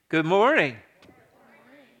Good morning.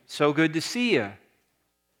 So good to see you.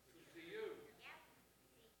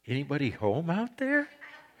 Anybody home out there?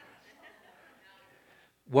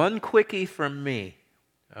 One quickie from me,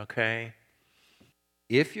 okay?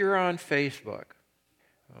 If you're on Facebook,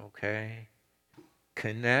 okay,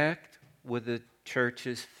 connect with the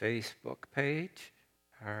church's Facebook page,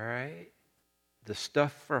 all right? The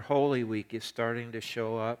stuff for Holy Week is starting to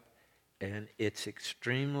show up, and it's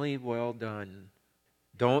extremely well done.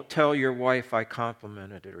 Don't tell your wife I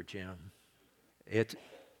complimented her, Jim. It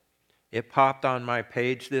popped on my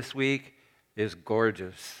page this week. It's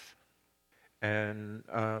gorgeous. And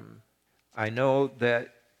I know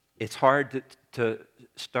that it's hard to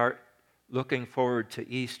start looking forward to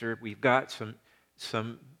Easter. We've got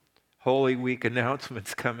some Holy Week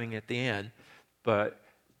announcements coming at the end, but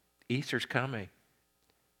Easter's coming,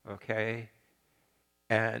 okay?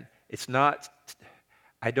 And it's not,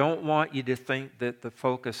 I don't want you to think that the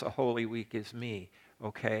focus of Holy Week is me,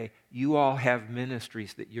 okay? You all have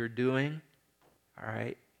ministries that you're doing, all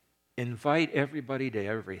right? Invite everybody to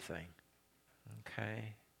everything,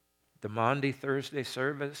 okay? The Maundy Thursday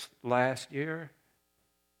service last year,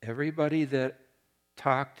 everybody that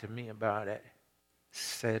talked to me about it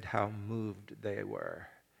said how moved they were.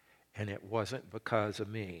 And it wasn't because of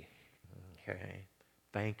me. Okay?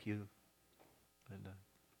 Thank you, Linda.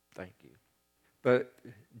 Thank you. But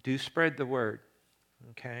do spread the word.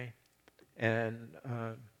 Okay? And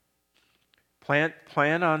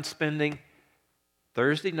plan on spending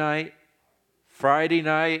Thursday night, Friday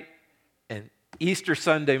night, and Easter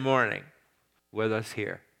Sunday morning with us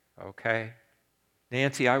here, okay?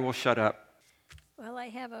 Nancy, I will shut up. Well, I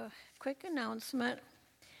have a quick announcement.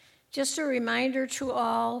 Just a reminder to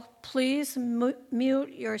all, please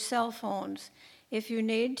mute your cell phones. If you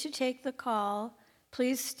need to take the call,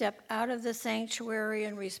 please step out of the sanctuary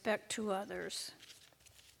in respect to others.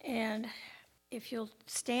 And if you'll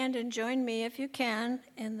stand and join me, if you can,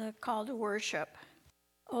 in the call to worship.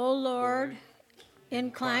 O Lord,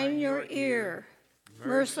 incline your ear,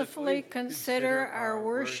 mercifully consider our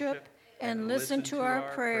worship, and listen to our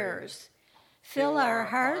prayers. Fill our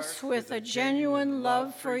hearts with a genuine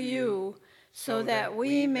love for you, so that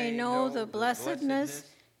we may know the blessedness,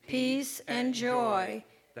 peace, and joy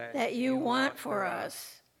that you want for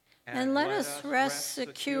us. And let us rest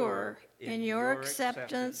secure in your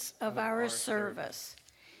acceptance of our service.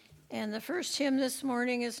 And the first hymn this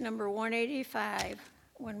morning is number 185,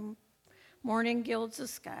 When Morning Gilds the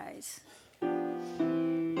Skies.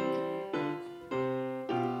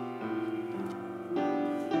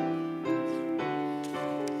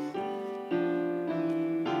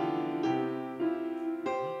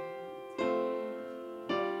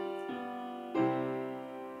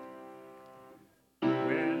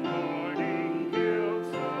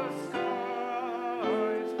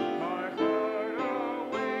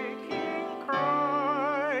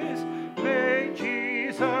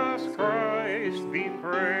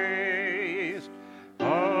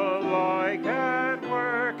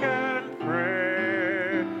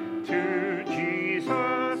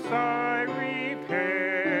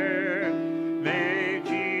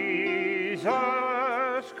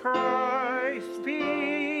 Christ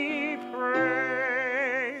be praised.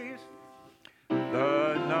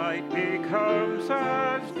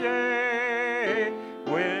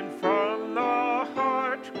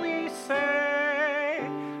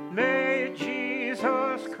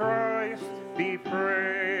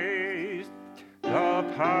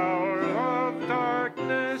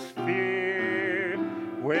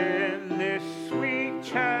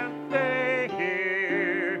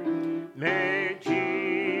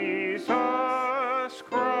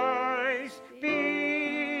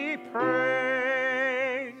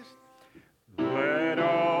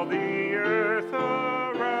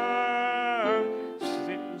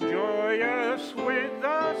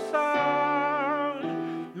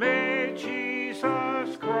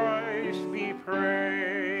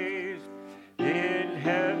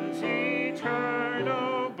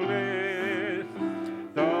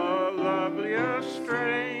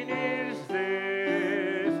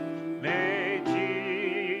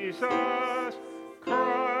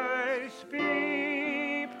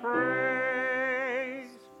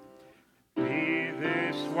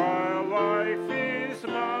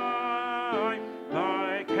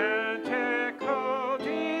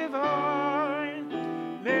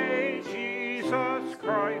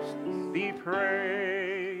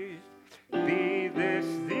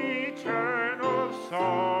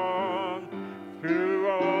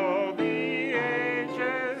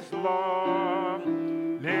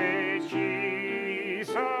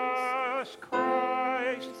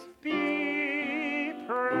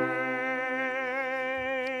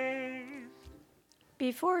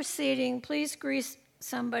 before seating, please greet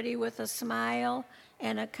somebody with a smile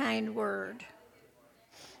and a kind word.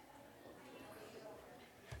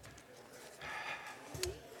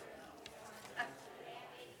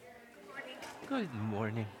 Good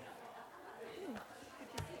morning.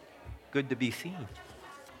 Good to be seen.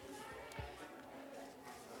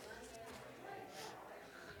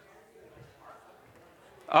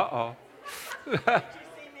 Uh-oh.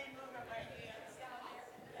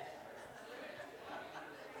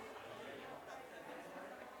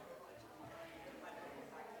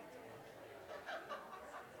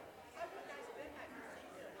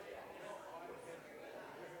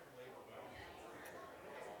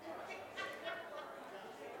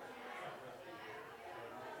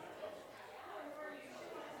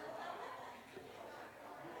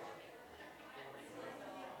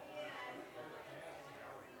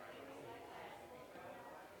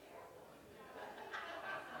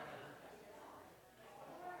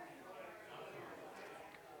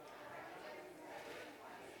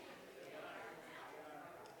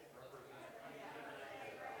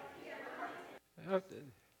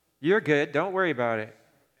 You're good. Don't worry about it.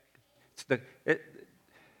 It's the, it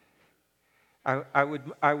I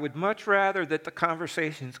would much rather that the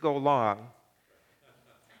conversations go long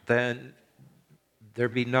than there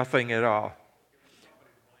be nothing at all.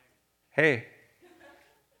 Hey,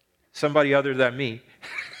 somebody other than me.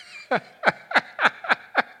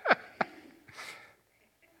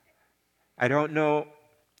 I don't know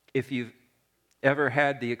if you've ever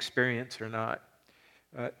had the experience or not,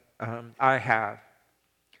 but I have.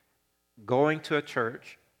 Going to a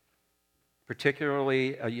church,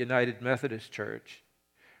 particularly a United Methodist church,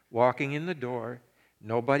 walking in the door,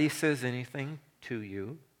 nobody says anything to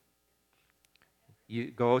you.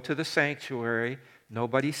 You go to the sanctuary,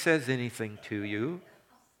 nobody says anything to you.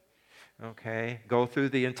 Okay? Go through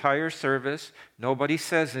the entire service, nobody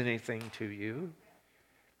says anything to you.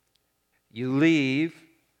 You leave,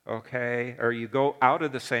 okay, or you go out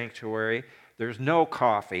of the sanctuary, there's no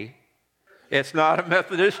coffee. It's not a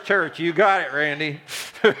Methodist church. You got it, Randy.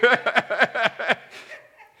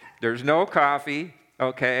 There's no coffee,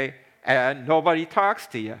 okay, and nobody talks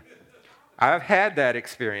to you. I've had that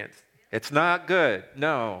experience. It's not good.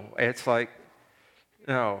 No, it's like,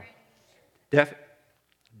 no.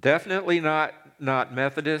 Definitely not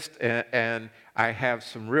Methodist, and I have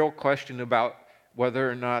some real question about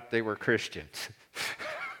whether or not they were Christians.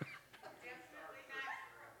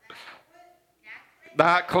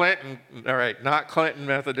 Not Clinton, all right, not Clinton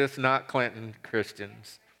Methodists, not Clinton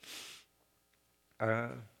Christians.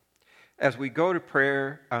 As we go to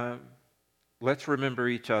prayer, let's remember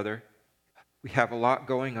each other. We have a lot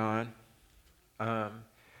going on.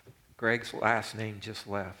 Greg's last name just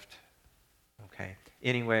left. Okay.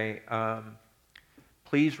 Anyway,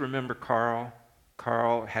 please remember Carl.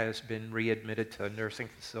 Carl has been readmitted to a nursing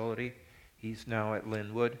facility. He's now at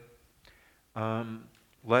Linwood.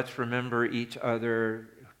 Let's remember each other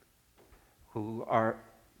who are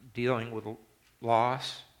dealing with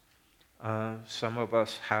loss. Some of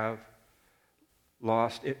us have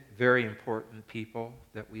lost very important people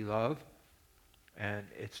that we love, and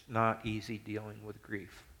it's not easy dealing with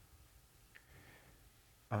grief.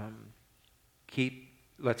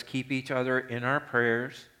 Let's keep each other in our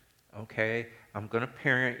prayers, okay? I'm going to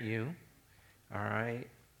parent you, all right?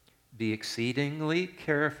 Be exceedingly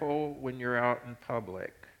careful when you're out in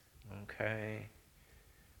public, okay?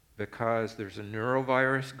 Because there's a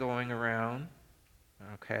neurovirus going around,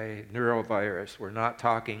 okay? Neurovirus, we're not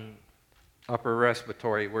talking upper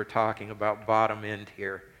respiratory, we're talking about bottom end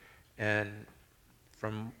here. And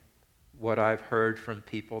from what I've heard from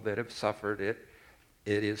people that have suffered it,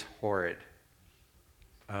 it is horrid.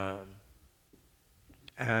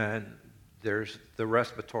 And there's the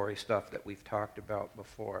respiratory stuff that we've talked about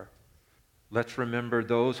before. Let's remember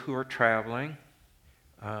those who are traveling.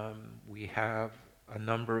 We have a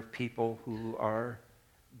number of people who are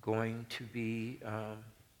going to be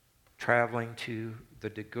traveling to the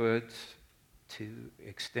DeGoods to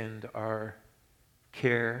extend our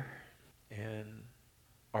care and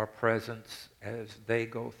our presence as they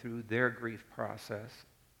go through their grief process.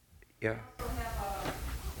 Yeah. We also have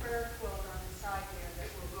a prayer quilt on the side there that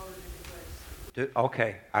will go to the DeGoods.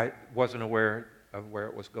 Okay, I wasn't aware of where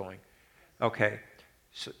it was going. Okay,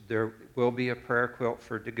 so there will be a prayer quilt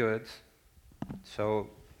for DeGoods. So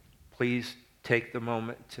please take the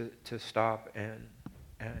moment to stop and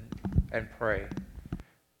pray.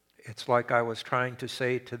 It's like I was trying to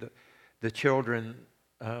say to the children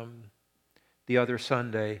the other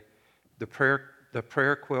Sunday. The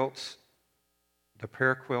prayer quilts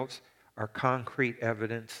are concrete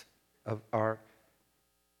evidence of our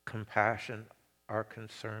compassion, our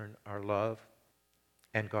concern, our love,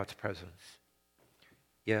 and God's presence.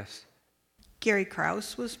 Yes. Gary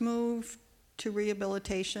Kraus was moved to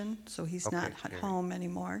rehabilitation, so he's Okay, not at Gary. home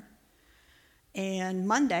anymore. And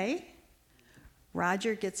Monday,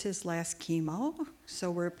 Roger gets his last chemo,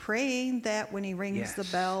 so we're praying that when he rings the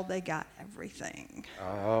Yes. bell, they got everything.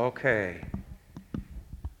 Okay.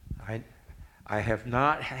 I have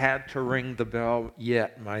not had to ring the bell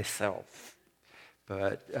yet myself,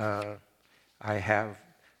 but I have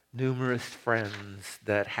numerous friends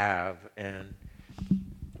that have, and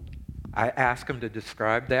I ask them to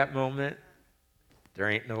describe that moment. There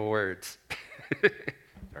ain't no words.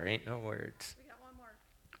 There ain't no words. We got one more.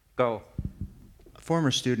 Go. A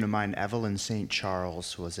former student of mine, Evelyn St.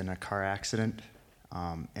 Charles, was in a car accident,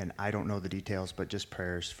 and I don't know the details, but just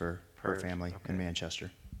prayers for her Prayers, family okay. in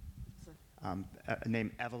Manchester.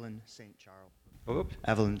 Named Evelyn St. Charles. Oops.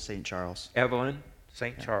 Evelyn St. Charles. Evelyn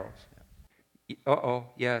St. Charles. Uh-oh,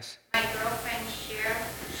 yes. My girlfriend Cheryl,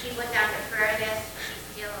 she was on the prayer list. She's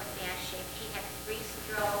still in bad shape. She had 3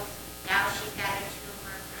 strokes. Now she's got a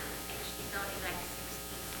tumor, and she's only like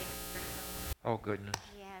 66 or so. Oh, goodness.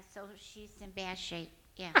 Yeah, so she's in bad shape.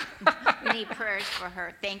 Yeah, we need prayers for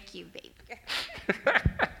her. Thank you, baby.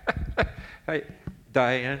 Hey,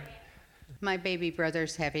 Diane. My baby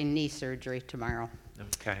brother's having knee surgery tomorrow,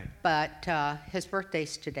 Okay. but his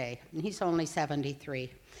birthday's today, and he's only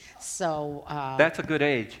 73. So That's a good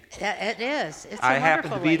age. it is. It's a I happen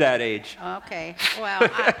to wonderful be age. that age. Okay. Well,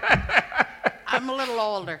 I'm a little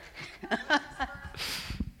older.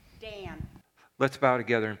 Dan. Let's bow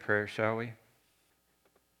together in prayer, shall we?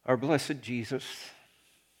 Our blessed Jesus,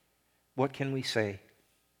 what can we say?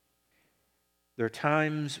 There are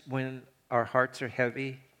times when our hearts are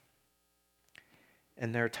heavy,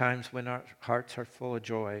 and there are times when our hearts are full of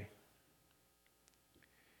joy.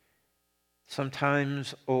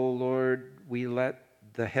 Sometimes, oh Lord, we let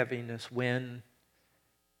the heaviness win,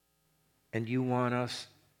 and you want us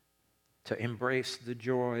to embrace the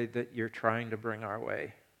joy that you're trying to bring our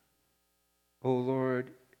way. Oh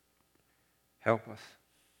Lord, help us.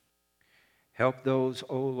 Help those,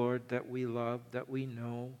 oh Lord, that we love, that we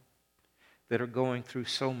know, that are going through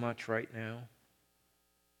so much right now.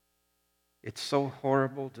 It's so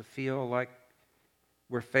horrible to feel like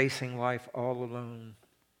we're facing life all alone.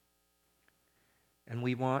 And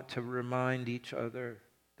we want to remind each other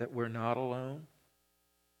that we're not alone,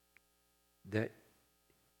 that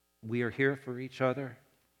we are here for each other,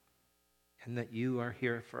 and that you are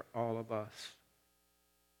here for all of us.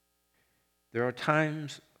 There are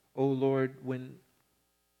times, oh Lord, when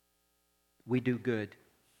we do good.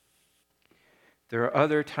 There are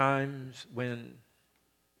other times when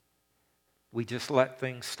we just let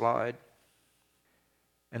things slide.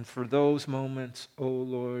 And for those moments, oh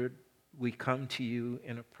Lord, we come to you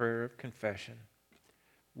in a prayer of confession.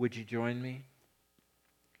 Would you join me?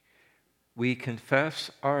 We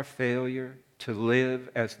confess our failure to live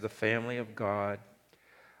as the family of God,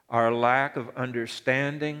 our lack of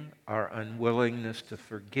understanding, our unwillingness to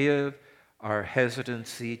forgive, our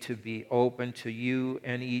hesitancy to be open to you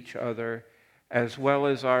and each other, as well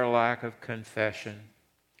as our lack of confession.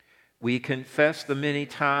 We confess the many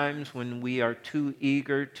times when we are too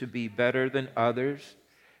eager to be better than others,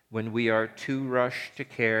 when we are too rushed to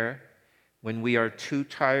care, when we are too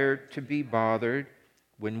tired to be bothered,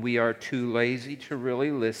 when we are too lazy to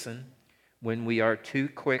really listen, when we are too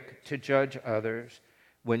quick to judge others,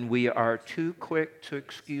 when we are too quick to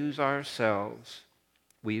excuse ourselves.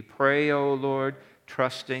 We pray, O Lord,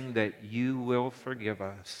 trusting that you will forgive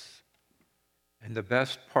us. And the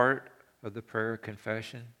best part of the prayer of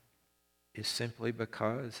confession is simply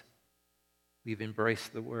because we've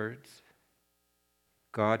embraced the words,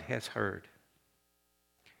 God has heard.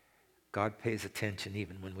 God pays attention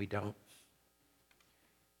even when we don't.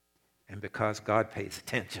 And because God pays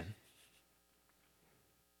attention,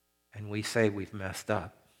 and we say we've messed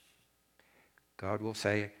up, God will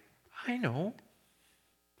say, I know.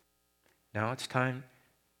 Now it's time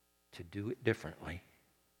to do it differently.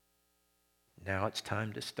 Now it's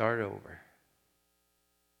time to start over.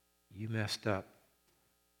 You messed up.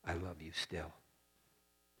 I love you still.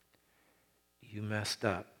 You messed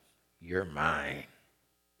up. You're mine.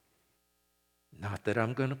 Not that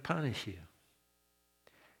I'm going to punish you,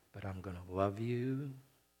 but I'm going to love you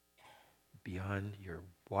beyond your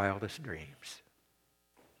wildest dreams.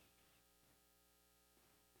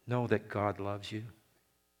 Know that God loves you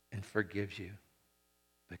and forgives you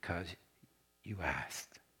because you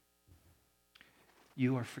asked.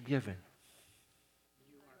 You are forgiven.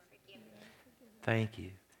 Thank you.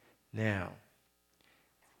 Now,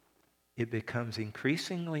 it becomes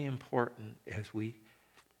increasingly important as we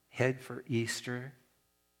head for Easter,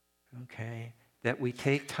 okay, that we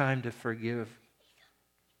take time to forgive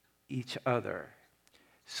each other.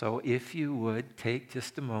 So if you would take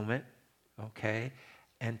just a moment, okay,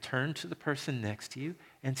 and turn to the person next to you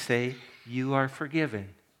and say, "You are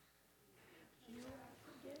forgiven."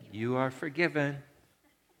 You are forgiven.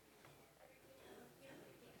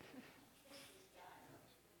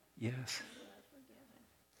 Yes.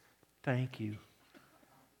 Thank you.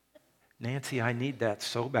 Nancy, I need that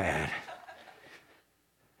so bad.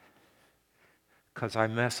 Because I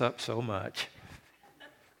mess up so much.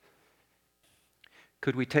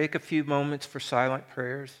 Could we take a few moments for silent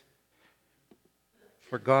prayers?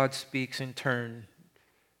 Where God speaks in turn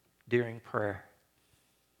during prayer.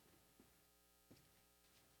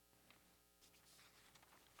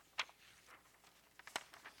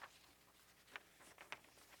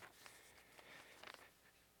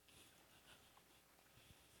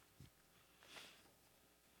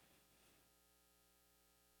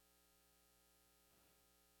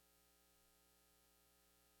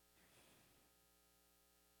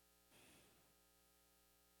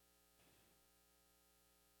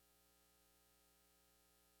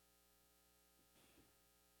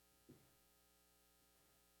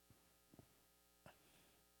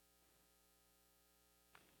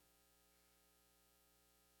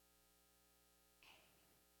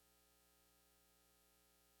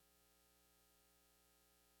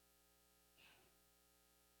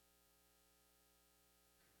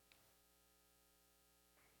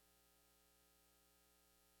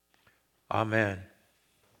 Amen.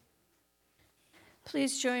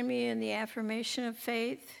 Please join me in the affirmation of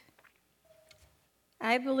faith.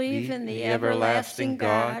 I believe in the everlasting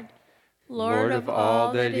God, Lord of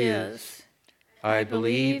all that is. I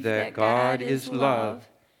believe that God is love,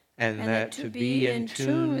 and that to be in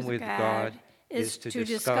tune with God is to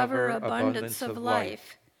discover abundance of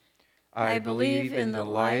life. I believe in the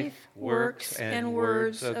life, works, and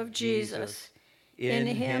words of Jesus. In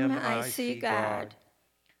him I see God.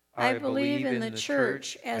 I believe in the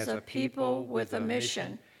church as a people with a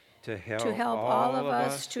mission to help all of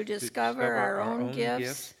us to discover our own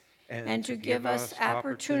gifts and to give us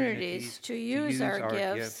opportunities to use our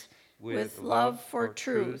gifts with love for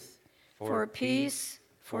truth, for peace,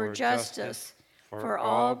 for justice, for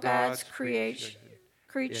all God's creatures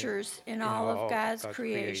in all of God's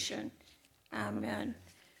creation. Amen.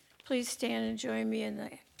 Please stand and join me in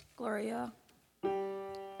the Gloria.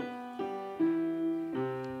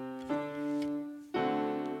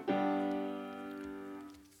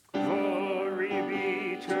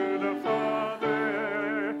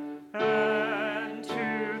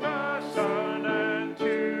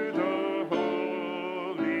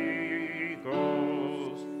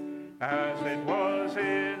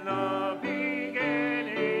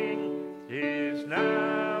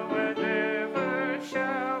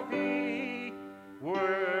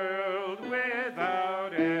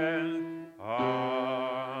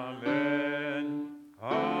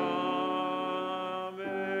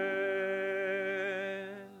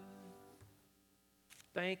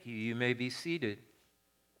 Thank you. You may be seated.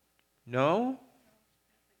 No?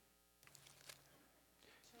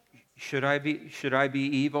 Should I be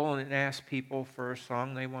evil and ask people for a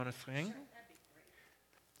song they want to sing?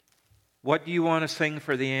 What do you want to sing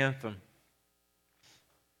for the anthem?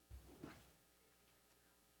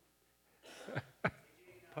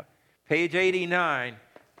 Page 89.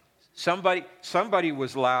 Somebody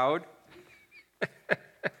was loud.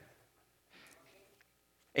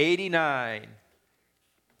 89.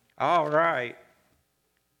 All right.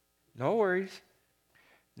 No worries.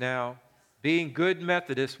 Now, being good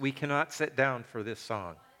Methodists, we cannot sit down for this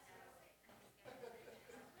song.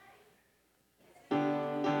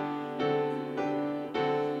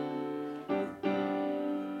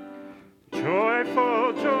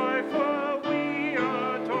 Joyful, joyful, we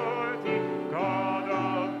adore thee, God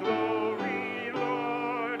of glory,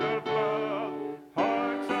 Lord of love.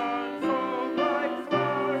 Hearts unfold like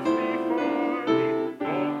flowers before thee,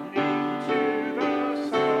 opening to the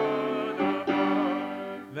Son of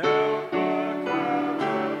God. Melt the clouds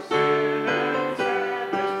of sin and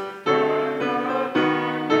sadness, drive the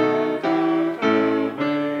dark clouds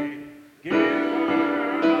away. Give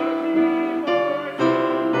her a gleam, Lord, so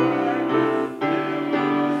bright, fill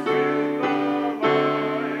us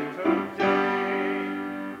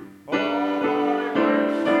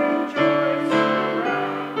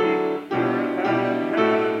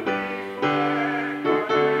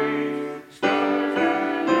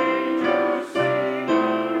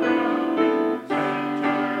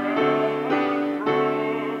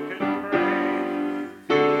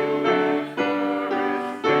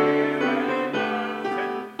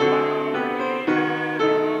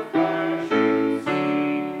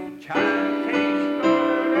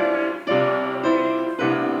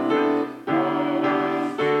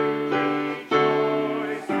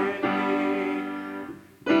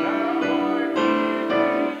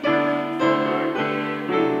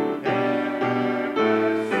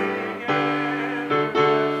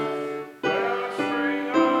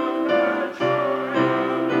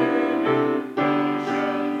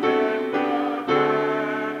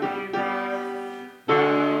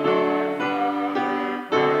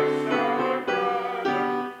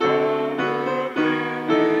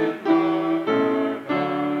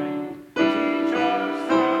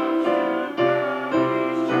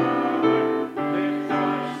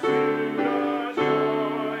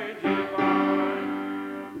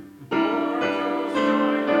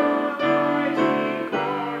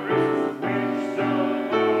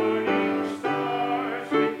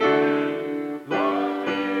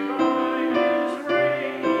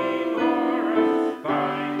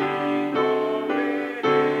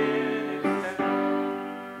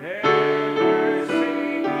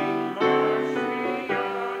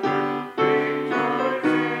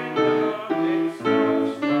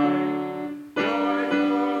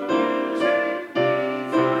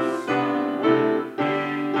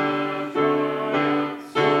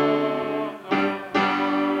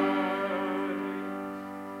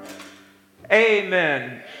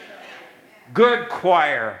Amen. Good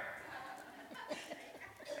choir.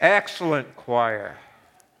 Excellent choir.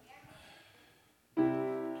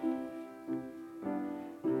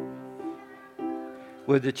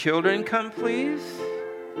 Would the children come, please?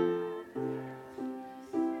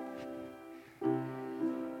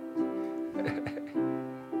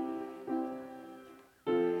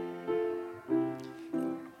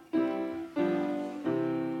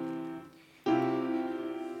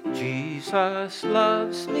 Jesus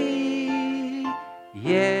loves me.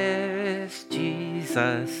 Yes,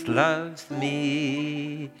 Jesus loves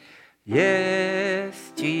me.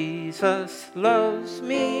 Yes, Jesus loves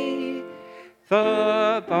me.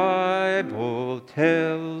 The Bible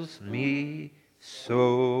tells me so.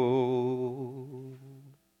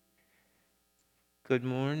 Good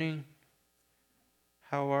morning.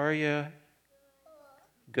 How are you?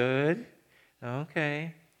 Good?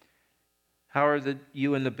 Okay. How are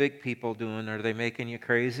you and the big people doing? Are they making you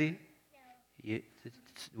crazy? No.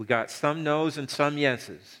 We got some no's and some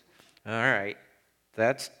yeses. All right.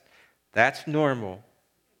 That's normal.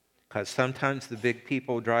 Because sometimes the big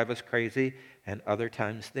people drive us crazy and other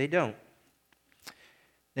times they don't.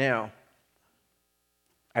 Now,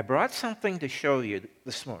 I brought something to show you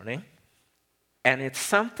this morning, and it's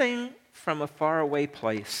something from a faraway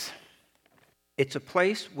place. It's a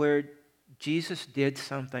place where Jesus did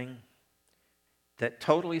something that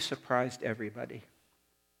totally surprised everybody.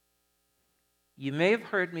 You may have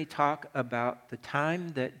heard me talk about the time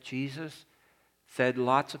that Jesus fed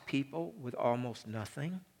lots of people with almost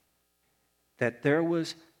nothing. That there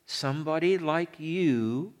was somebody like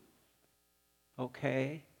you,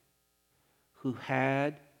 okay, who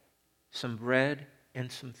had some bread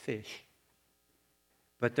and some fish.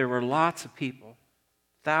 But there were lots of people,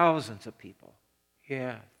 thousands of people.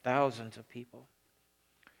 Yeah, thousands of people.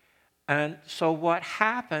 And so what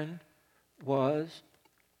happened was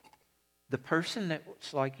the person that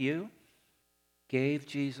was like you gave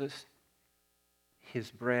Jesus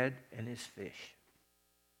his bread and his fish.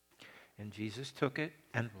 And Jesus took it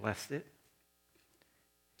and blessed it.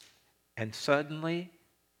 And suddenly,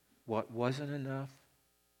 what wasn't enough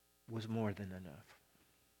was more than enough.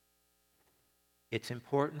 It's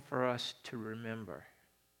important for us to remember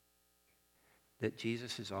that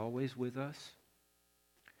Jesus is always with us,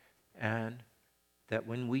 and that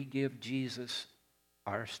when we give Jesus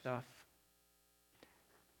our stuff,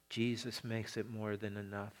 Jesus makes it more than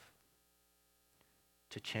enough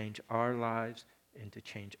to change our lives and to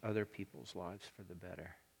change other people's lives for the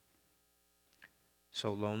better.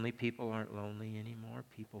 So lonely people aren't lonely anymore.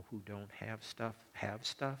 People who don't have stuff have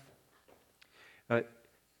stuff. But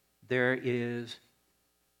there is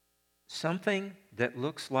something that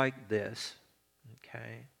looks like this,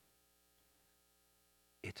 okay?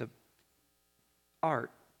 It's a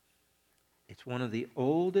art. It's one of the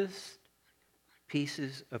oldest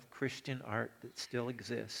pieces of Christian art that still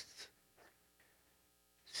exists.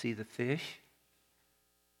 See the fish?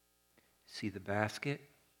 See the basket?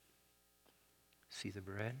 See the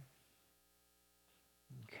bread?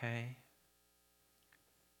 Okay.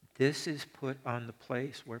 This is put on the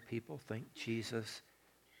place where people think Jesus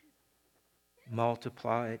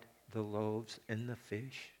multiplied the loaves and the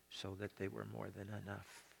fish so that they were more than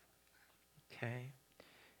enough. Okay?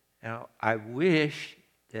 Now, I wish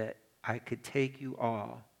that I could take you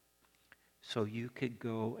all so you could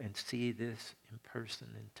go and see this in person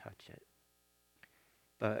and touch it.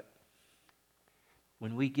 But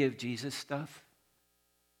when we give Jesus stuff,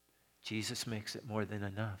 Jesus makes it more than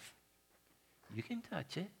enough. You can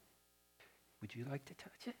touch it. Would you like to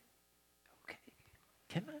touch it? Okay.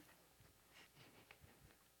 Come on.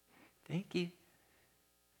 Thank you.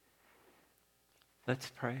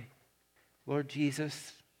 Let's pray. Lord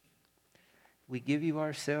Jesus, we give you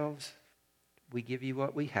ourselves. We give you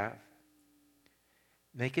what we have.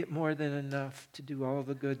 Make it more than enough to do all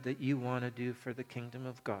the good that you want to do for the kingdom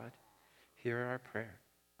of God. Hear our prayer.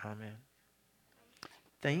 Amen.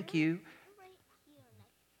 Thank you.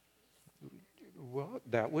 Well,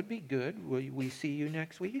 that would be good. Will we see you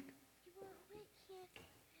next week?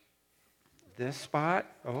 This spot?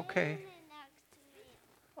 Okay.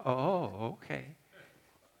 Oh, okay.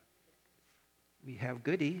 We have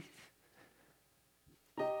goodies.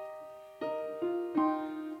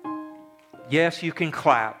 Yes, you can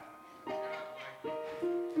clap.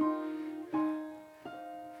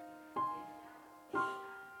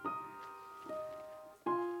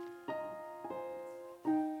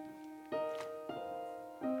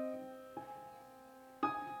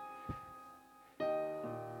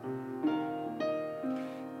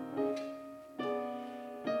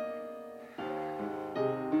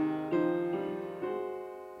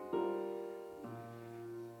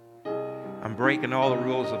 breaking all the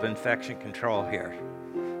rules of infection control here.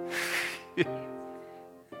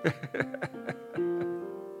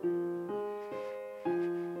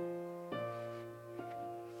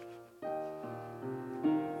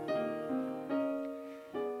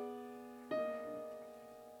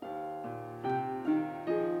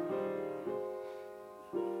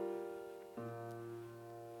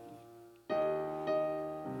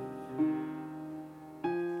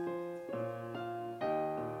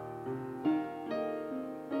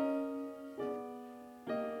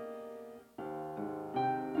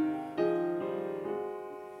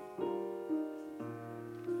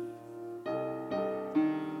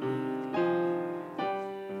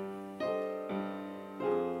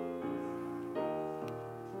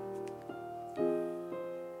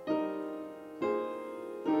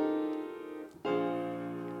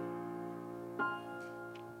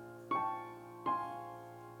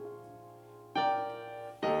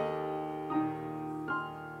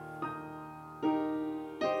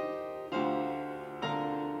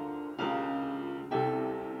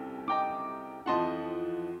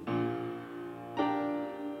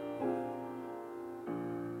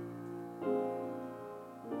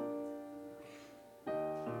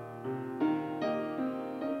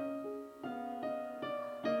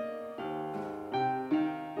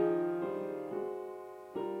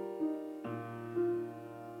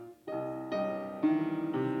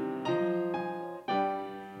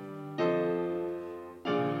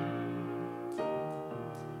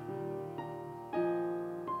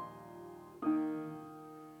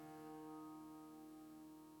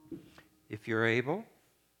 If you're able.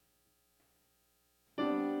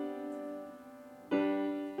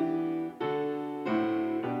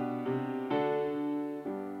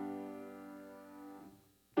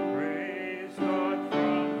 Praise God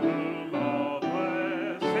from whom all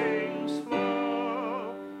blessings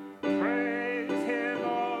flow. Praise Him,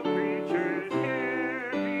 all creatures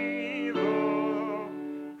here below.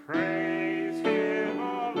 Praise Him,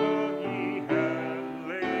 all of ye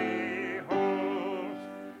heavenly hosts.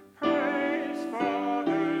 Praise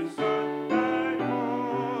Father, Son, and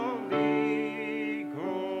Holy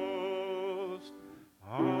Ghost.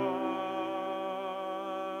 Amen.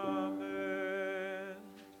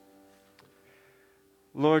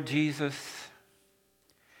 Lord Jesus,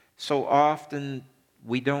 so often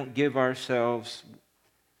we don't give our stuff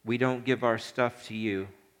to you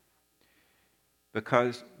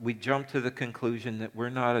because we jump to the conclusion that we're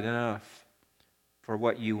not enough for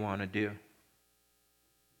what you want to do.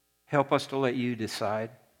 Help us to let you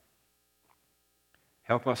decide.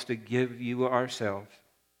 Help us to give you ourselves,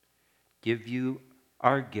 give you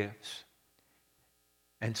our gifts,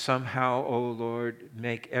 and somehow, oh Lord,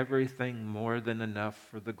 make everything more than enough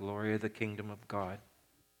for the glory of the kingdom of God.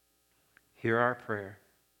 Hear our prayer.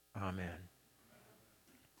 Amen.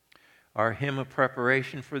 Our hymn of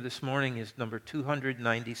preparation for this morning is number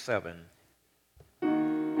 297.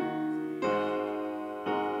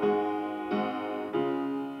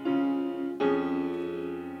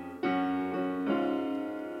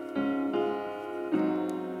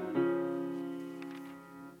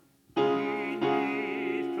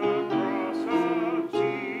 Beneath the cross of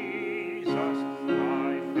Jesus,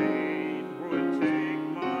 I fain would take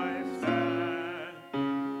my stand.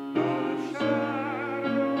 The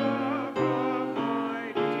shadow of a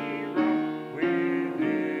mighty rock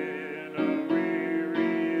within a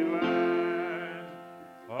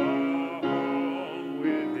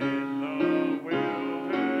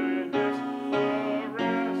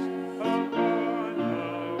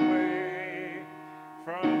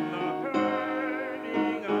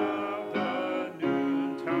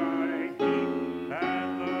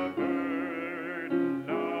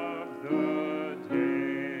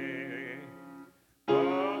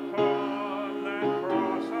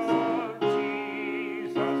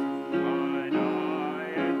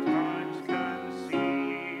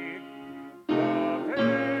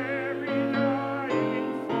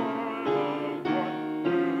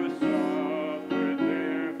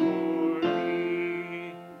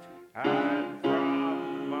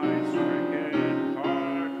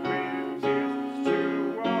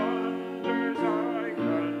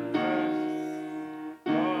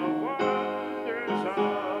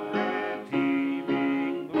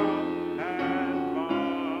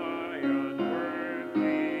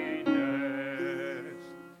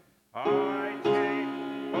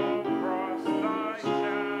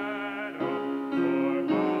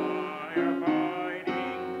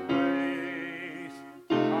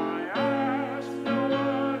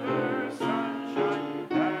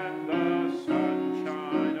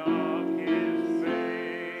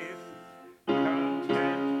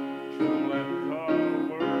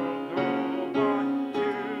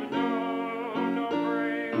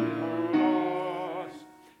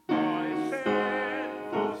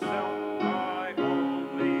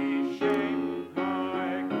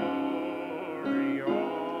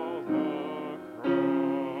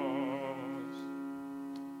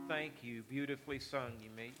beautifully sung. You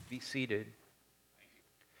may be seated.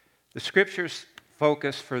 The scripture's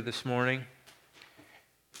focus for this morning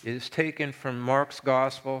is taken from Mark's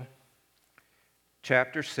Gospel,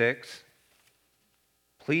 chapter 6.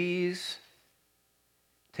 Please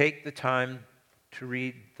take the time to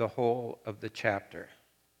read the whole of the chapter.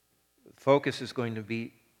 The focus is going to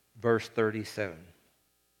be verse 37.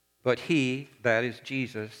 But he, that is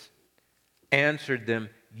Jesus, answered them,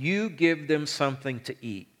 "You give them something to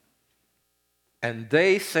eat." And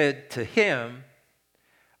they said to him,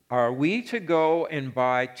 "Are we to go and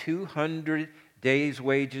buy 200 days'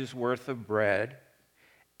 wages worth of bread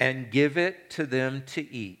and give it to them to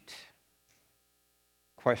eat?"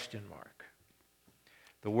 Question mark.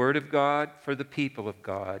 The word of God for the people of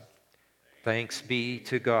God. Thanks be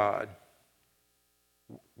to God.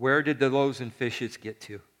 Where did the loaves and fishes get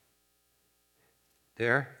to?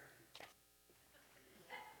 There?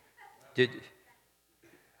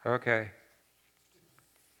 Okay.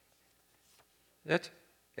 That's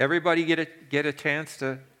everybody get a chance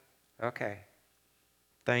to. Okay.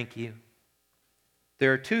 Thank you.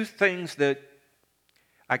 There are two things that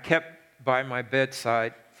I kept by my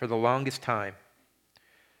bedside for the longest time.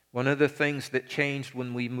 One of the things that changed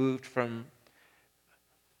when we moved from.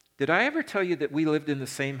 Did I ever tell you that we lived in the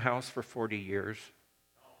same house for 40 years?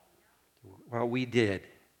 Well, we did.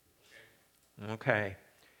 Okay.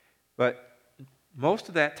 But most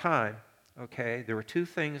of that time, okay, there were two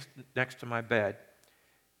things next to my bed.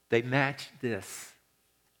 They matched this.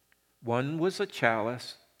 One was a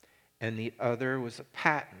chalice, and the other was a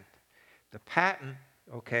paten. The paten,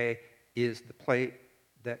 okay, is the plate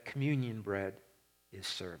that communion bread is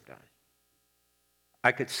served on.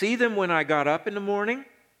 I could see them when I got up in the morning,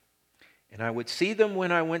 and I would see them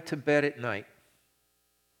when I went to bed at night.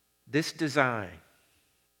 This design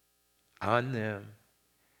on them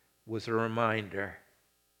was a reminder.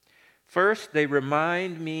 First, they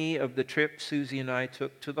remind me of the trip Susie and I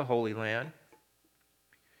took to the Holy Land.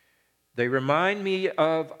 They remind me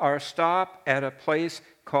of our stop at a place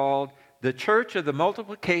called the Church of the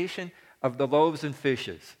Multiplication of the Loaves and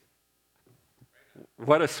Fishes.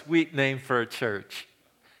 What a sweet name for a church.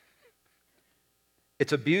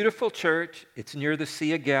 It's a beautiful church. It's near the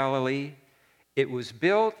Sea of Galilee. It was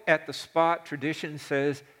built at the spot, tradition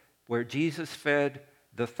says, where Jesus fed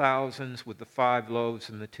the thousands with the 5 loaves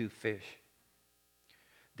and the 2 fish.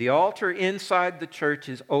 The altar inside the church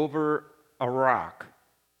is over a rock.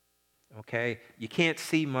 Okay? You can't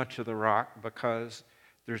see much of the rock because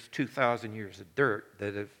there's 2,000 years of dirt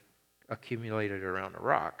that have accumulated around the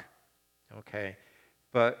rock. Okay?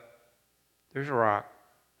 But there's a rock,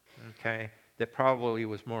 okay, that probably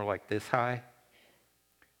was more like this high.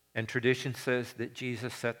 And tradition says that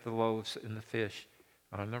Jesus set the loaves and the fish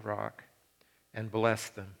on the rock and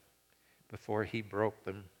blessed them before he broke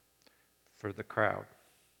them for the crowd.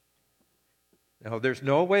 Now, there's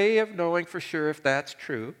no way of knowing for sure if that's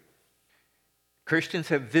true. Christians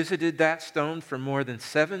have visited that stone for more than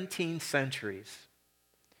 17 centuries,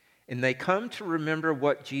 and they come to remember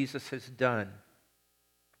what Jesus has done.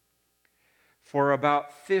 For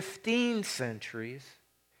about 15 centuries,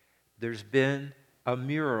 there's been a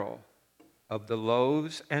mural of the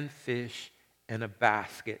loaves and fish and a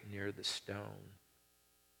basket near the stone.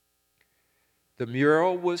 The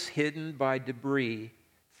mural was hidden by debris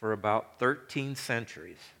for about 13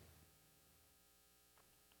 centuries.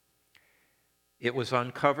 It was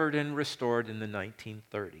uncovered and restored in the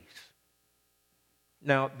 1930s.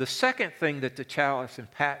 Now, the second thing that the chalice and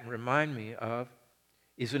paten remind me of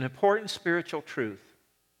is an important spiritual truth.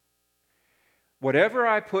 Whatever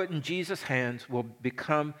I put in Jesus' hands will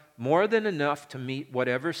become more than enough to meet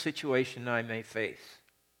whatever situation I may face.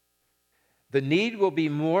 The need will be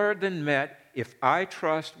more than met if I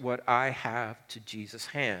trust what I have to Jesus'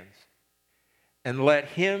 hands and let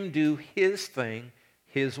him do his thing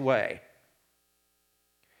his way.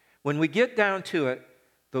 When we get down to it,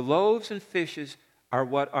 the loaves and fishes are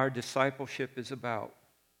what our discipleship is about.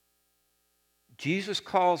 Jesus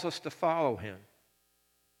calls us to follow him.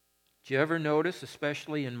 Do you ever notice,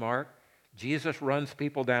 especially in Mark, Jesus runs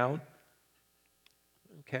people down?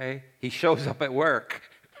 Okay? He shows up at work.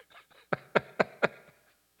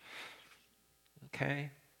 Okay?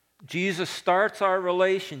 Jesus starts our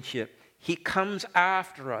relationship. He comes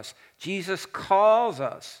after us. Jesus calls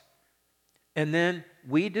us. And then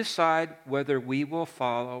we decide whether we will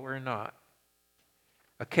follow or not.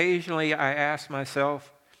 Occasionally I ask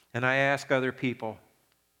myself, and I ask other people,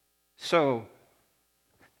 so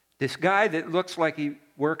this guy that looks like he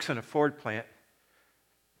works in a Ford plant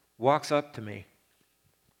walks up to me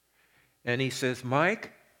and he says,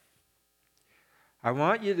 "Mike, I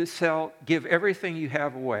want you to give everything you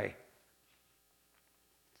have away.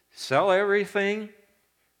 Sell everything,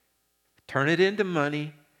 turn it into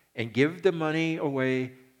money, and give the money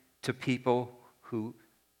away to people who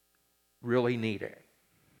really need it.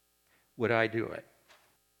 Would I do it?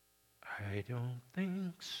 I don't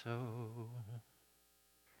think so.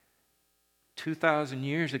 2,000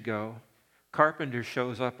 years ago, carpenter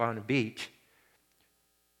shows up on a beach.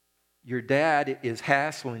 Your dad is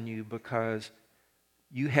hassling you because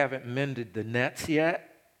you haven't mended the nets yet.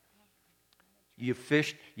 You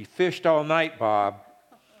fished all night, Bob.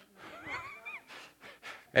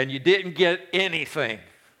 And you didn't get anything.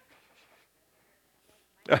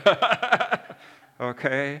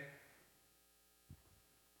 Okay?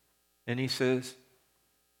 And he says,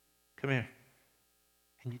 come here.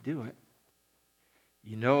 And you do it.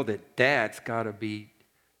 You know that Dad's got to be,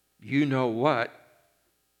 you know what,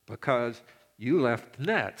 because you left the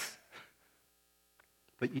nets.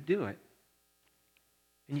 But you do it.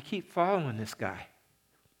 And you keep following this guy.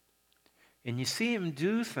 And you see him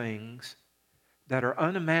do things that are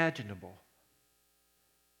unimaginable.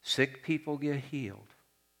 Sick people get healed.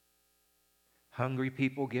 Hungry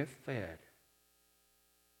people get fed.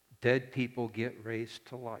 Dead people get raised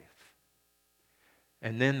to life.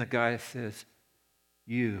 And then the guy says,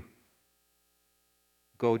 you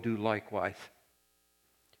go do likewise.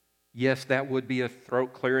 Yes, that would be a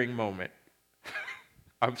throat-clearing moment.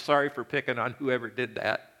 I'm sorry for picking on whoever did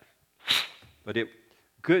that. But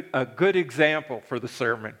a good example for the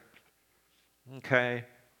sermon. Okay?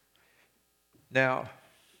 Now,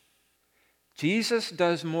 Jesus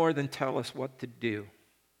does more than tell us what to do.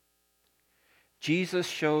 Jesus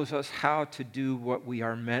shows us how to do what we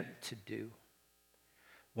are meant to do.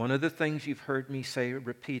 One of the things you've heard me say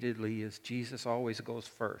repeatedly is Jesus always goes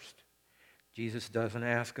first. Jesus doesn't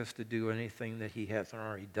ask us to do anything that he hasn't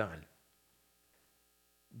already done.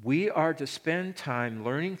 We are to spend time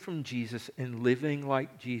learning from Jesus and living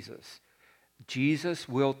like Jesus. Jesus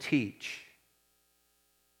will teach.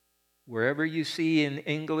 Wherever you see in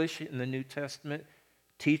English in the New Testament,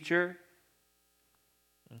 teacher,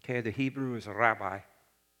 okay, the Hebrew is rabbi.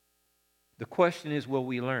 The question is, will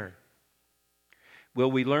we learn? Will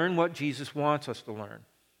we learn what Jesus wants us to learn?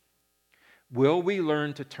 Will we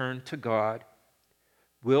learn to turn to God?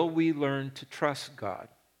 Will we learn to trust God?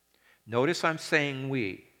 Notice I'm saying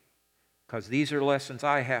we, because these are lessons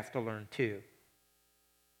I have to learn too.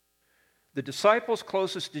 The disciples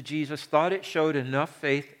closest to Jesus thought it showed enough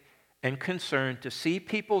faith and concern to see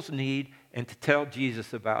people's need and to tell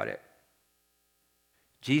Jesus about it.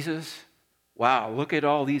 Jesus, wow, look at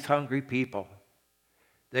all these hungry people.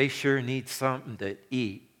 They sure need something to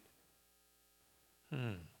eat.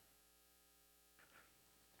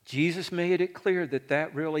 Jesus made it clear that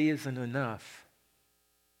that really isn't enough.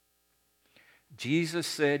 Jesus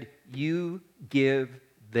said, you give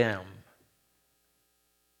them.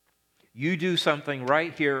 You do something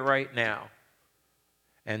right here, right now.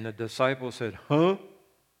 And the disciples said, huh?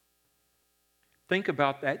 Think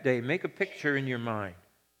about that day. Make a picture in your mind.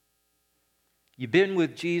 You've been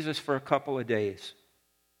with Jesus for a couple of days.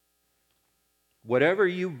 Whatever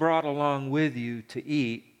you brought along with you to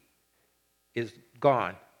eat is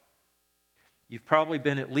gone. You've probably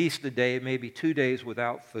been at least a day, maybe 2 days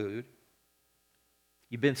without food.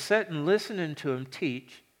 You've been sitting listening to him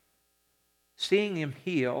teach, seeing him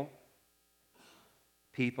heal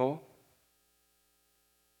people,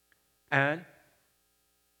 and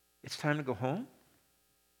it's time to go home.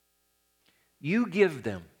 You give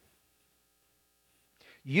them.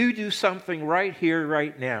 You do something right here,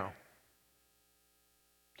 right now.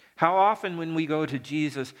 How often when we go to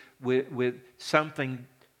Jesus with something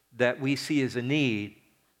that we see as a need,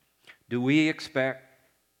 do we expect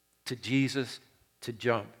Jesus to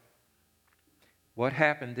jump? What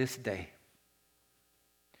happened this day?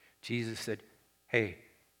 Jesus said, hey,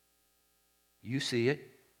 you see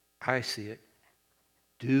it, I see it.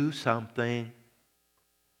 Do something.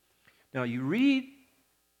 Now you read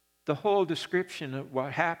the whole description of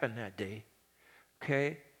what happened that day,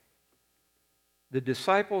 okay? The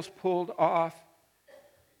disciples pulled off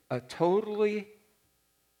a totally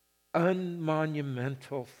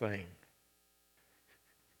unmonumental thing.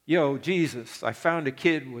 Yo, Jesus, I found a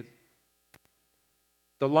kid with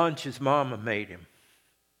the lunch his mama made him.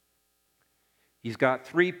 He's got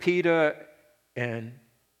 3 pita and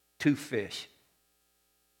 2 fish.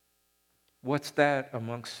 What's that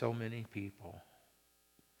amongst so many people?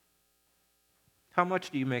 How much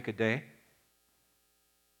do you make a day?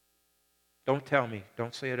 Don't tell me.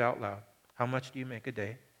 Don't say it out loud. How much do you make a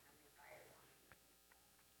day?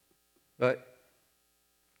 But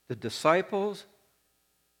the disciples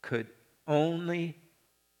could only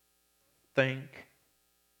think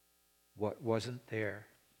what wasn't there.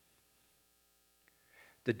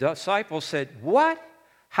 The disciples said, "What?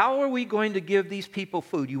 How are we going to give these people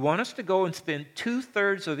food? You want us to go and spend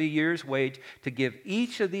 2/3 of a year's wage to give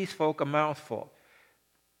each of these folk a mouthful?"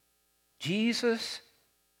 Jesus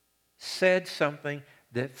said something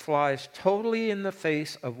that flies totally in the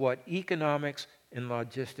face of what economics and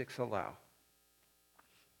logistics allow.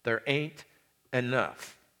 There ain't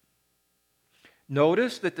enough.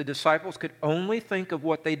 Notice that the disciples could only think of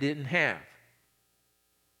what they didn't have.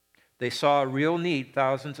 They saw a real need.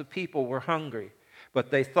 Thousands of people were hungry. But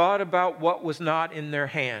they thought about what was not in their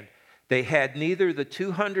hand. They had neither the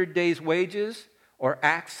 200 days' wages or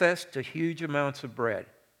access to huge amounts of bread.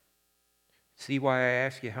 See why I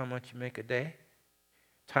ask you how much you make a day?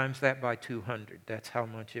 Times that by 200. That's how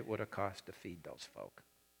much it would have cost to feed those folk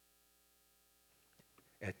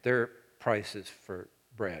at their prices for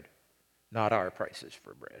bread, not our prices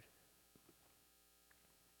for bread.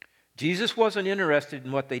 Jesus wasn't interested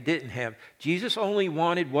in what they didn't have. Jesus only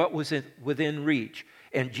wanted what was within reach.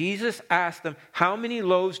 And Jesus asked them, "How many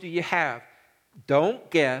loaves do you have?" Don't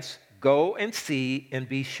guess. Go and see and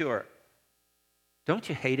be sure. Don't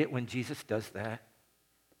you hate it when Jesus does that?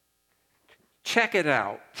 Check it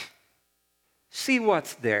out. See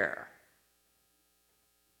what's there.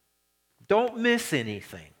 Don't miss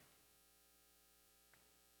anything.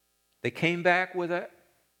 They came back with an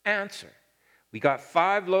answer. We got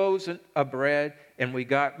 5 loaves of bread, and we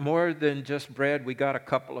got more than just bread. We got a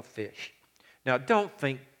couple of fish. Now, don't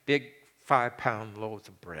think big 5-pound loaves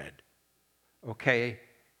of bread, okay?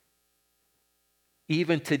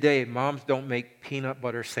 Even today, moms don't make peanut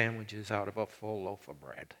butter sandwiches out of a full loaf of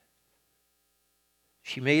bread.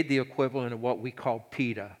 She made the equivalent of what we call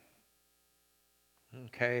pita,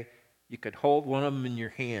 okay? You could hold one of them in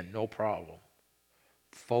your hand, no problem.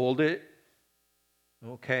 Fold it,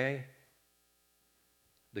 okay?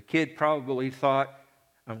 The kid probably thought,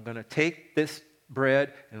 I'm going to take this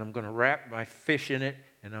bread and I'm going to wrap my fish in it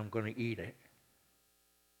and I'm going to eat it.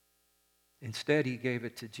 Instead, he gave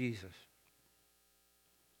it to Jesus.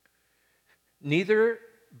 Neither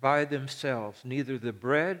by themselves, neither the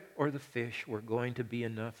bread or the fish were going to be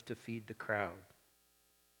enough to feed the crowd.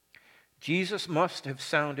 Jesus must have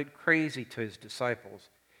sounded crazy to his disciples.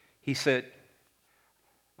 He said,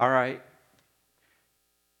 "All right,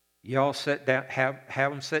 y'all sit down, have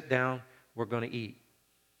them sit down, we're going to eat.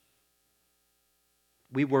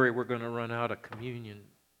 We worry we're going to run out of communion.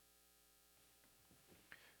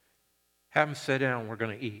 Have them sit down, we're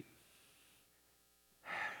going to eat."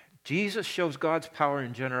 Jesus shows God's power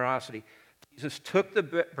and generosity. Jesus took the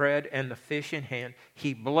bread and the fish in hand.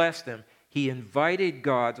 He blessed them. He invited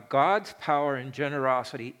God's power and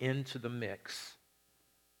generosity into the mix.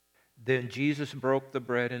 Then Jesus broke the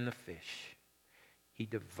bread and the fish. He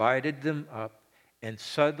divided them up, and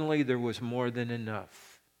suddenly there was more than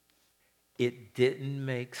enough. It didn't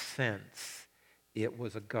make sense. It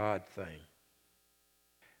was a God thing.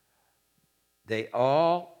 They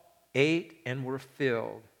all ate and were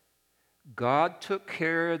filled. God took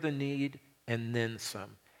care of the need and then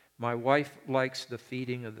some. My wife likes the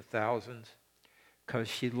feeding of the thousands because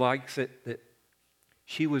she likes it that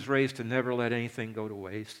she was raised to never let anything go to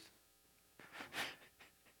waste.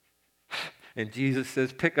 And Jesus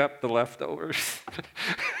says, pick up the leftovers.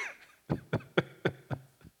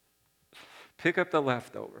 Pick up the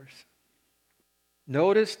leftovers.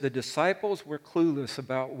 Notice the disciples were clueless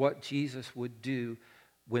about what Jesus would do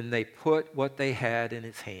when they put what they had in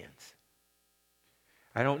his hands.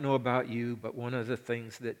 I don't know about you, but one of the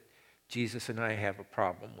things that Jesus and I have a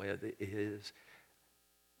problem with is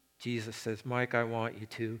Jesus says, "Mike, I want you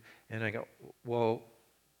to." And I go, "Well,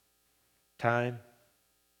 time?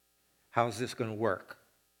 How's this going to work?"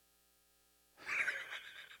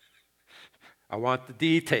 I want the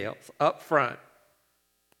details up front.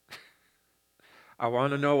 I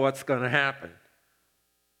want to know what's going to happen.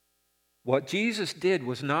 What Jesus did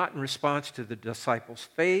was not in response to the disciples'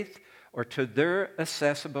 faith or to their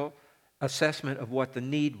assessment of what the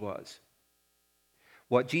need was.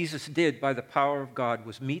 What Jesus did by the power of God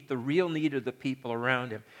was meet the real need of the people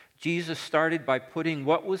around him. Jesus started by putting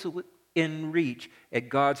what was in reach at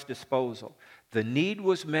God's disposal. The need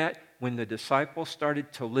was met when the disciples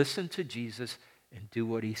started to listen to Jesus and do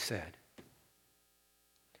what he said.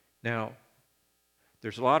 Now,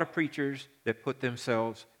 there's a lot of preachers that put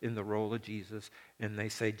themselves in the role of Jesus and they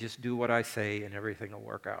say, just do what I say and everything will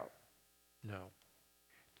work out. No.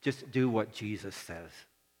 Just do what Jesus says.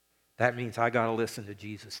 That means I got to listen to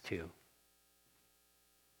Jesus too.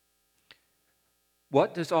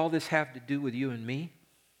 What does all this have to do with you and me?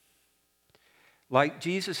 Like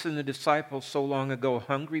Jesus and the disciples so long ago,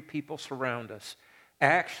 hungry people surround us.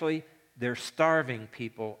 Actually, they're starving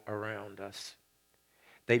people around us.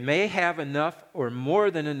 They may have enough or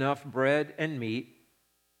more than enough bread and meat,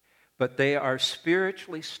 but they are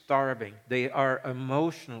spiritually starving. They are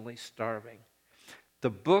emotionally starving. The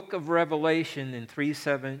book of Revelation in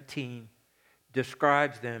 3:17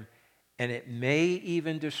 describes them, and it may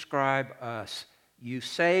even describe us. You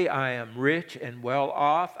say, I am rich and well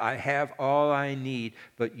off, I have all I need,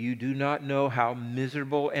 but you do not know how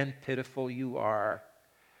miserable and pitiful you are.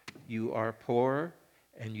 You are poor,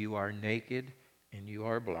 and you are naked, and you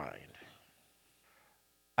are blind.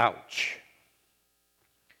 Ouch.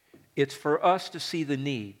 It's for us to see the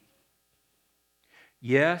need.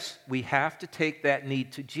 Yes, we have to take that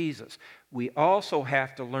need to Jesus. We also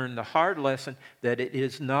have to learn the hard lesson that it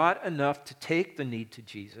is not enough to take the need to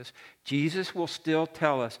Jesus. Jesus will still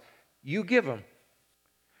tell us, you give them.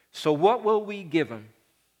 So what will we give them?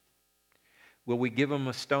 Will we give them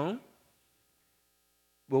a stone?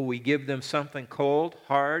 Will we give them something cold,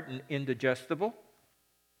 hard, and indigestible?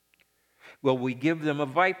 Will we give them a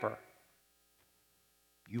viper?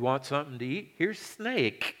 You want something to eat? Here's a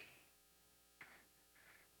snake.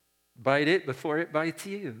 Bite it before it bites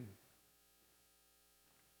you.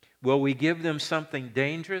 Will we give them something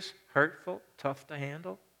dangerous, hurtful, tough to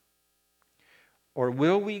handle? Or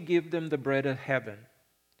will we give them the bread of heaven?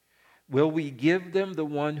 Will we give them the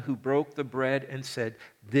one who broke the bread and said,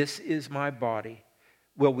 this is my body?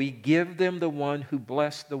 Will we give them the one who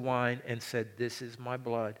blessed the wine and said, this is my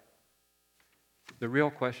blood? The real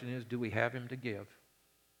question is, do we have him to give?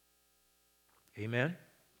 Amen?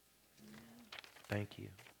 Thank you.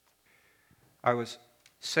 I was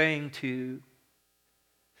saying to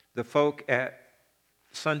the folk at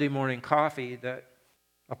Sunday morning coffee that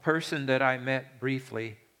a person that I met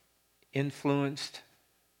briefly influenced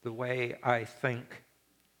the way I think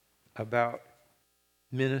about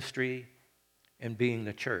ministry and being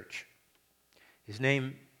the church. His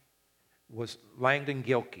name was Langdon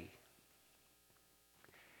Gilkey.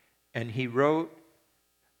 And he wrote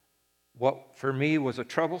what for me was a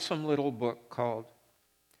troublesome little book called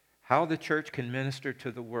How the Church Can Minister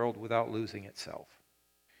to the World Without Losing Itself.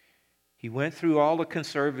 He went through all the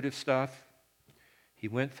conservative stuff. He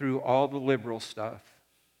went through all the liberal stuff.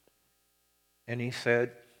 And he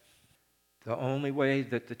said, the only way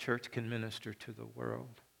that the church can minister to the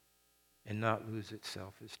world and not lose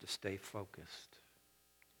itself is to stay focused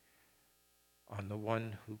on the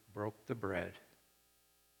one who broke the bread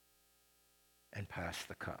and passed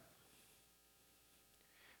the cup.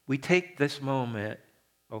 We take this moment,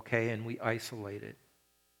 okay, and we isolate it.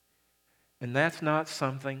 And that's not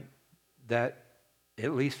something that,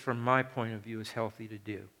 at least from my point of view, is healthy to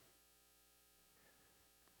do.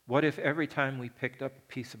 What if every time we picked up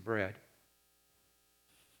a piece of bread,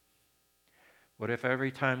 what if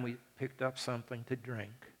every time we picked up something to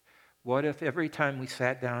drink, what if every time we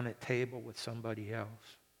sat down at table with somebody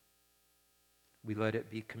else, we let it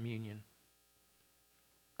be communion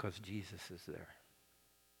because Jesus is there?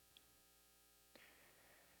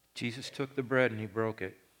 Jesus took the bread and he broke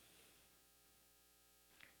it.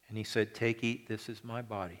 And he said, take, eat, this is my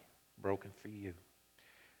body, broken for you.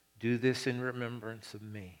 Do this in remembrance of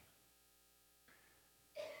me.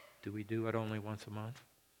 Do we do it only once a month?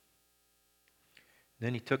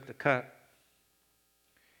 Then he took the cup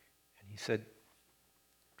and he said,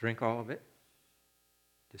 drink all of it.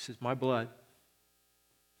 This is my blood.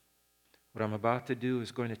 What I'm about to do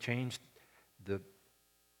is going to change the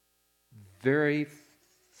very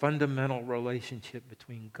fundamental relationship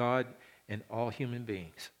between God and all human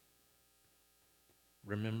beings.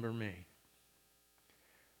 Remember me.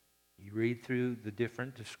 You read through the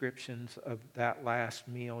different descriptions of that last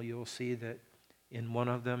meal, you'll see that in one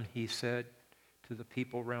of them he said to the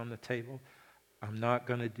people around the table, I'm not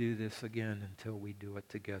going to do this again until we do it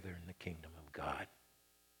together in the kingdom of God.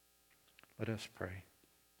 Let us pray.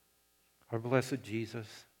 Our blessed Jesus,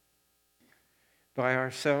 by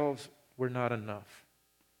ourselves we're not enough.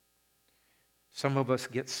 Some of us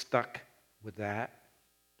get stuck with that.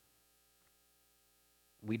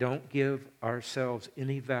 We don't give ourselves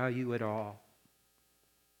any value at all.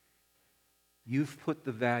 You've put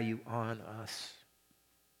the value on us,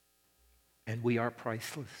 and we are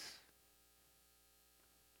priceless.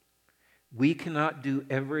 We cannot do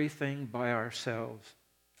everything by ourselves,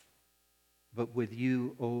 but with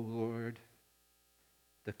you, O Lord,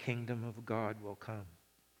 the kingdom of God will come.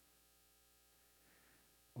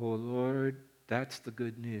 O Lord, that's the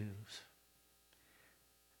good news,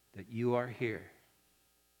 that you are here.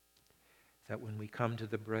 That when we come to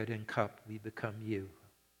the bread and cup, we become you.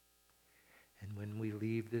 And when we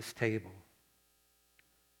leave this table,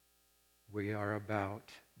 we are about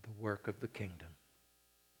the work of the kingdom.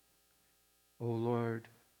 O Lord,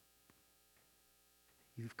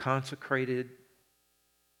 You've consecrated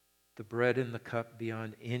the bread and the cup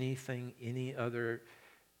beyond anything any other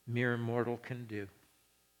mere mortal can do.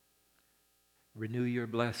 Renew your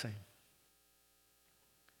blessing.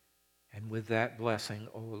 And with that blessing,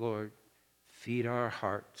 O Lord, feed our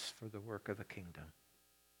hearts for the work of the kingdom.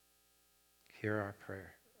 Hear our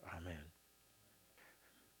prayer. Amen.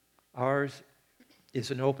 Ours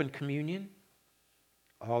is an open communion.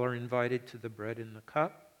 All are invited to the bread and the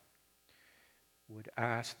cup. Would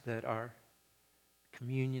ask that our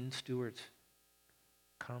communion stewards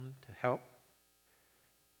come to help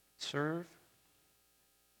serve.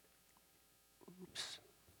 Oops.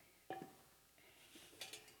 We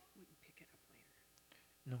can pick it up later.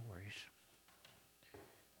 No worries.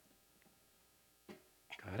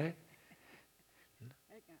 Got it?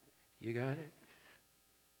 I got it. You got it?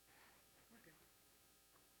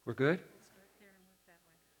 We're good?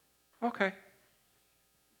 Okay.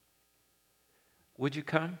 Would you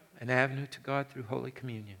come? An avenue to God through Holy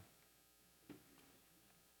Communion.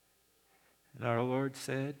 And our Lord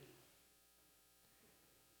said,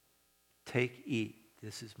 "Take, eat,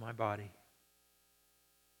 this is my body."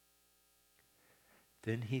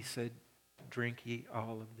 Then he said, "Drink ye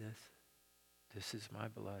all of this. This is my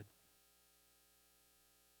blood."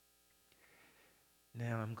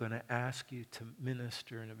 Now I'm going to ask you to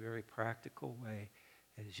minister in a very practical way.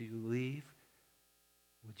 As you leave,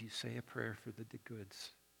 would you say a prayer for the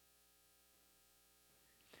goods?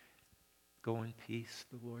 Go in peace.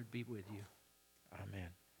 The Lord be with you. Amen.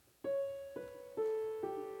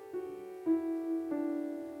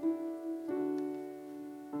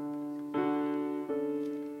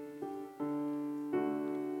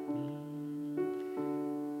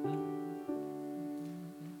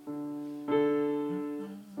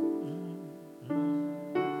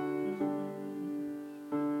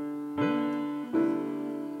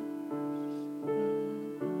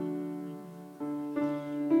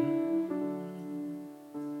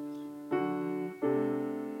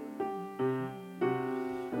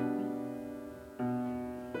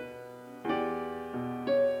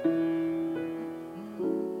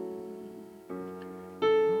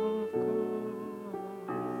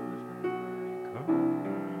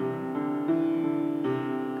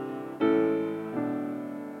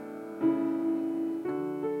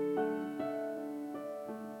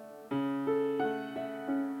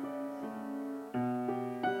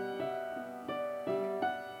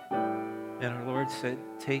 And our Lord said,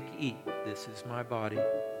 "Take, eat, this is my body.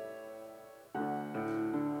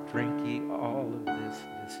 Drink ye all of this,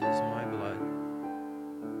 this is my blood."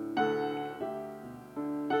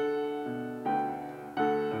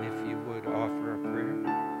 And if you would offer a prayer.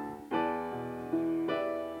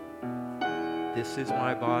 This is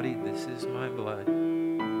my body, this is my blood.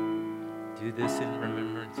 Do this in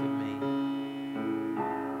remembrance of me.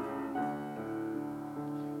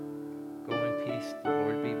 Go in peace, the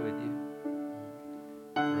Lord be with you.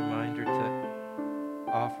 Reminder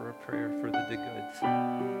to offer a prayer for the goods.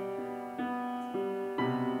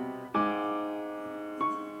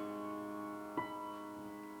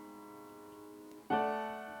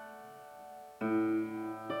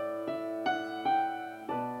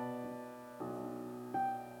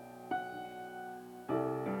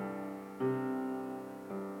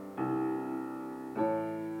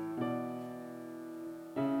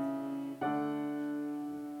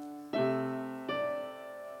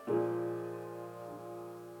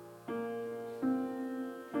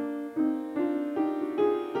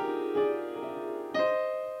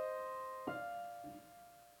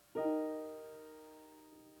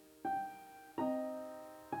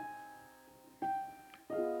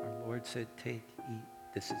 Lord said, "Take, eat,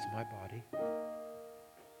 this is my body.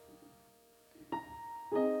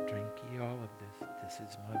 Drink ye all of this, this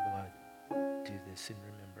is my blood. Do this in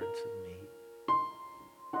remembrance of me."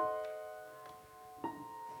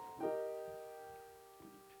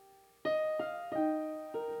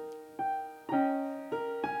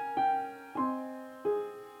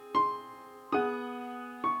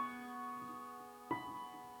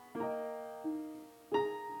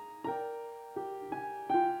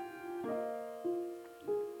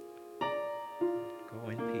 Go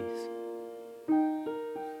in peace.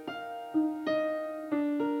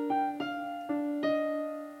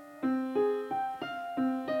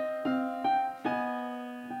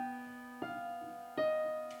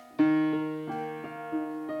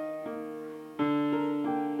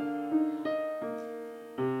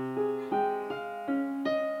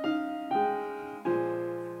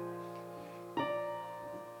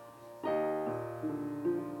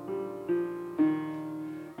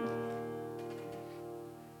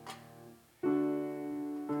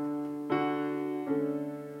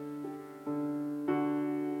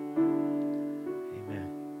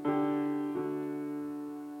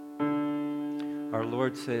 Our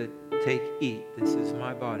Lord said, take, eat, this is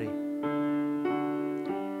my body. And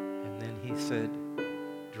then he said,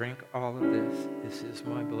 drink all of this is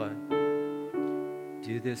my blood.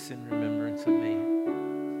 Do this in remembrance of me.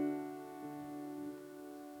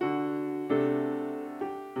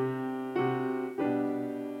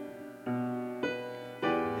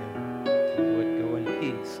 And if you would go in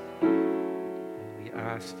peace, and we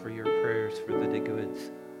ask for your prayers for the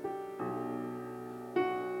DeGoods.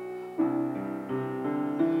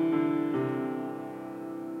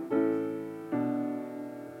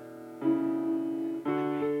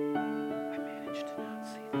 I managed to not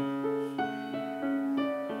see them.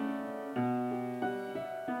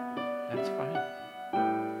 That's fine.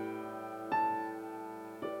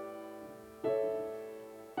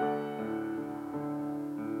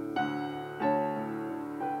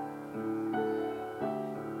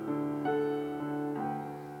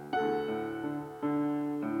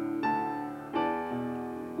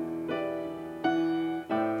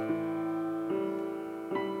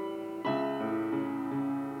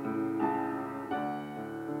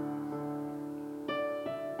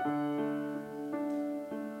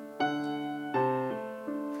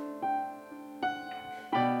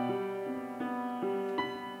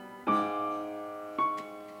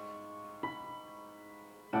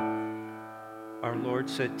 Our Lord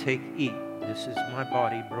said, take, eat. This is my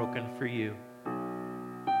body broken for you.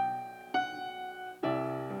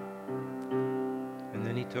 And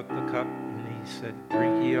then he took the cup and he said,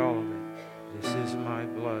 drink ye all of it. This is my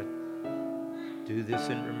blood. Do this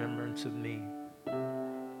in remembrance of me.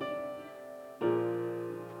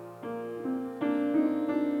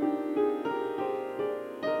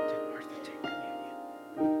 Martha, take communion.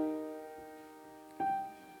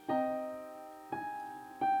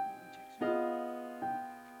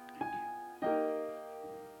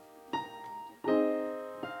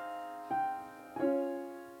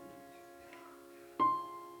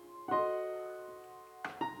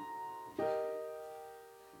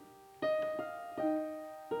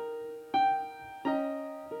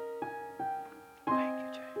 Thank you,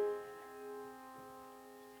 Jay.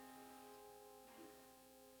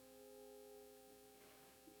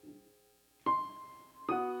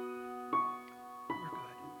 We're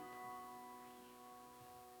good.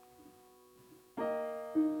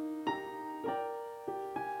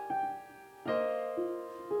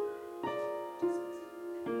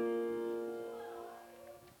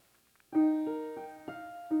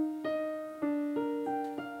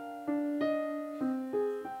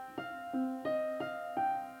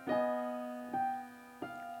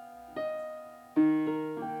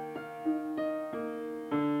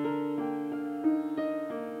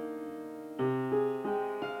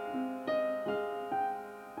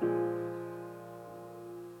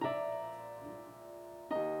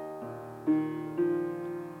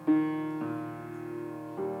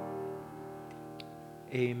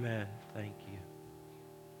 Amen. Thank you.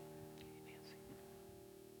 Nancy.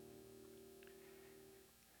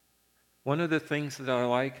 One of the things that I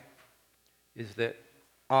like is that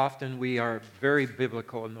often we are very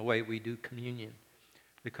biblical in the way we do communion.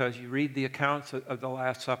 Because you read the accounts of the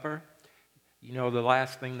Last Supper, you know the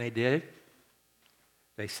last thing they did?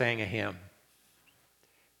 They sang a hymn.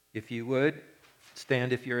 If you would,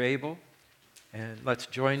 stand if you're able, and let's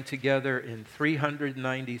join together in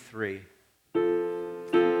 393.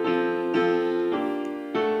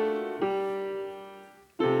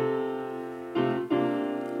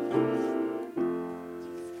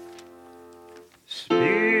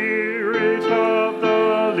 Spirit of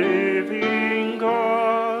the living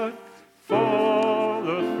God, fall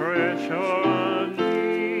afresh on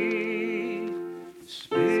me.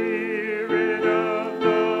 Spirit of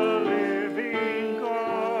the living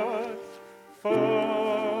God,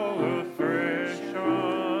 fall afresh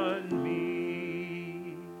on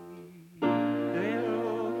me.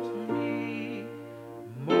 Melt me,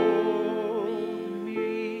 mold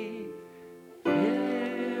me,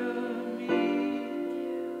 fill me.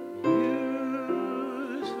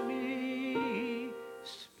 Use me,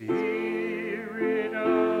 Spirit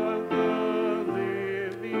of the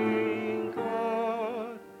living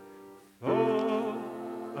God, fall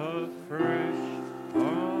afresh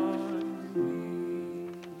on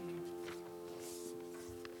me.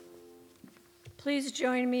 Please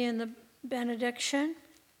join me in the benediction.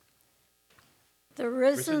 The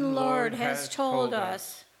risen Lord has told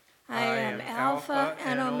us, I am Alpha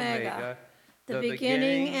and Omega, the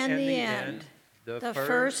beginning and the end, the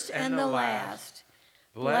first and the last.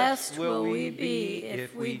 Blessed will we be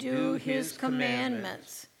if we do his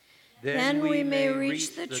commandments. Then we may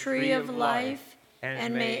reach the tree of life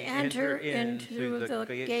and may enter into the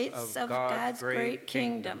gates of God's great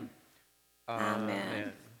kingdom.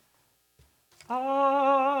 Amen.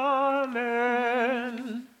 Amen.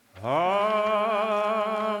 Amen.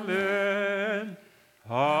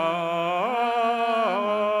 Amen.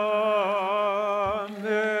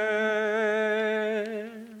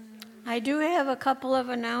 I do have a couple of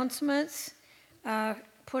announcements.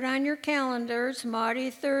 Put on your calendars, Maudie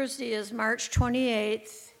Thursday is March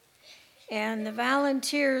 28th, and the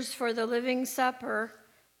volunteers for the Living Supper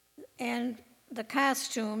and the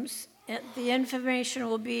costumes, the information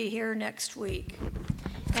will be here next week.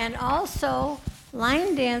 And also,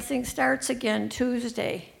 line dancing starts again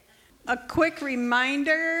Tuesday. A quick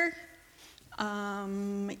reminder,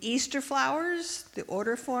 Easter flowers, the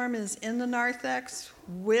order form is in the narthex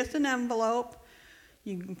with an envelope.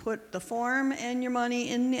 You can put the form and your money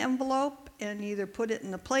in the envelope and either put it in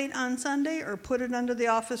the plate on Sunday or put it under the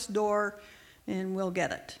office door and we'll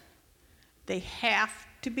get it. They have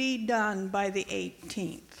to be done by the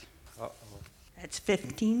 18th. Uh-oh. That's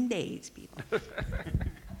 15 days, people.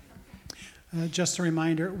 Just a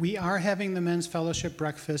reminder, we are having the Men's Fellowship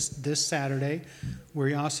breakfast this Saturday.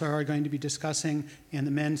 We also are going to be discussing, and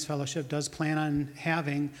the Men's Fellowship does plan on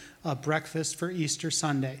having a breakfast for Easter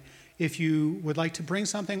Sunday. If you would like to bring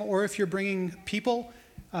something, or if you're bringing people,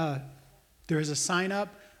 there is a sign-up.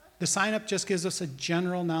 The sign-up just gives us a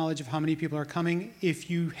general knowledge of how many people are coming. If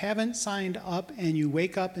you haven't signed up and you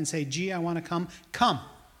wake up and say, gee, I want to come, come.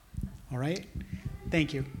 All right?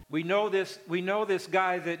 Thank you. We know this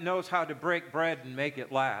guy that knows how to break bread and make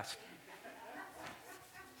it last.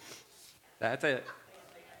 That's it.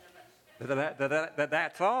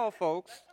 That's all, folks.